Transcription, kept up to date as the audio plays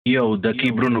Yo,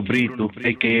 daqui Bruno Brito,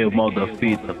 a.k.a. o mal da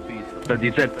fita. Pra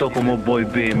dizer que tô como o boy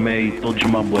BMA, todos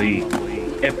mambo aí.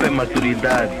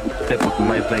 Maturidade, até porque o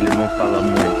mais velho não fala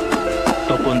muito.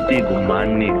 Tô contigo,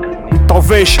 manica.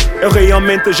 Talvez eu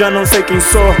realmente já não sei quem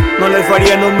sou. Não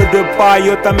levaria nome de pai,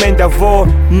 eu também de avô.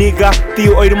 Niga,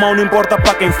 tio ou irmão, não importa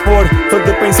pra quem for. Só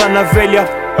de pensar na velha,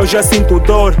 eu já sinto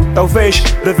dor. Talvez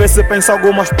devesse pensar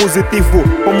algo mais positivo,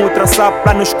 como traçar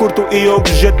planos curtos e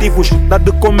objetivos. Dar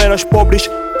de comer aos pobres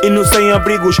e nos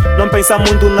sem-abrigos. Não pensar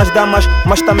muito nas damas,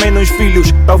 mas também nos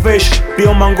filhos. Talvez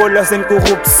criam uma Angolha sem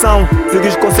corrupção.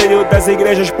 Seguir conselho das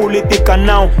igrejas, política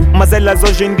não. Mas elas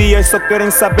hoje em dia só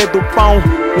querem saber do pão.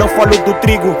 Não falo do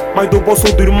trigo, mas do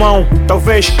bolso do irmão.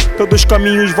 Talvez todos os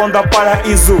caminhos vão dar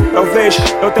paraíso. Talvez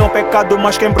eu tenha um pecado,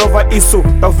 mas quem prova isso?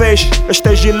 Talvez eu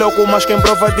esteja louco, mas quem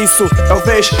prova disso?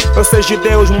 Talvez eu seja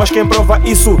Deus, mas quem prova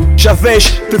isso? Já vês,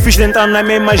 te fiz entrar na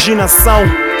minha imaginação,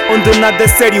 onde nada é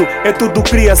sério, é tudo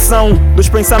criação dos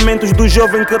pensamentos do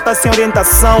jovem que tá sem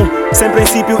orientação, sem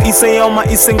princípio e sem alma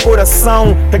e sem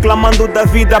coração, reclamando da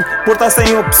vida por tá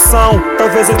sem opção.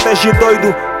 Talvez eu esteja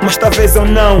doido, mas talvez eu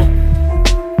não.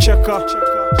 Checa.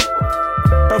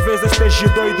 Talvez eu esteja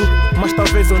doido, mas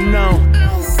talvez eu não.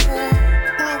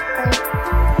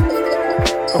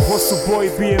 O vosso boy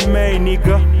BMA,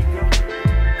 nigga.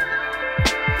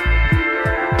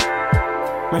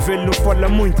 Mas velho não fala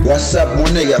muito. What's up, my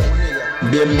nigga?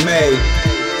 BMA,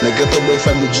 nigga, tô bem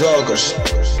Fábio Jockrs.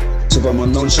 Só pra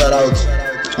mandar um shout-out,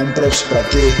 props pra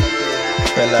ti,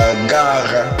 pela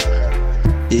garra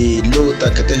e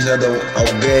luta que tens dado ao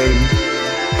game,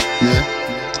 né?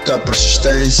 Tua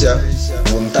persistência,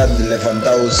 vontade de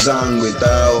levantar o zango e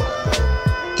tal.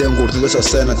 Tenho curtido essa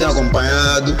cena, tenho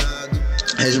acompanhado.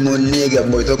 És meu nigga,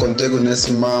 boy, tô contigo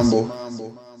nesse mambo.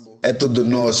 É tudo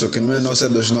nosso, que não é nosso é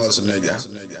dos nossos, nega.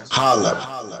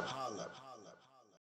 Rala.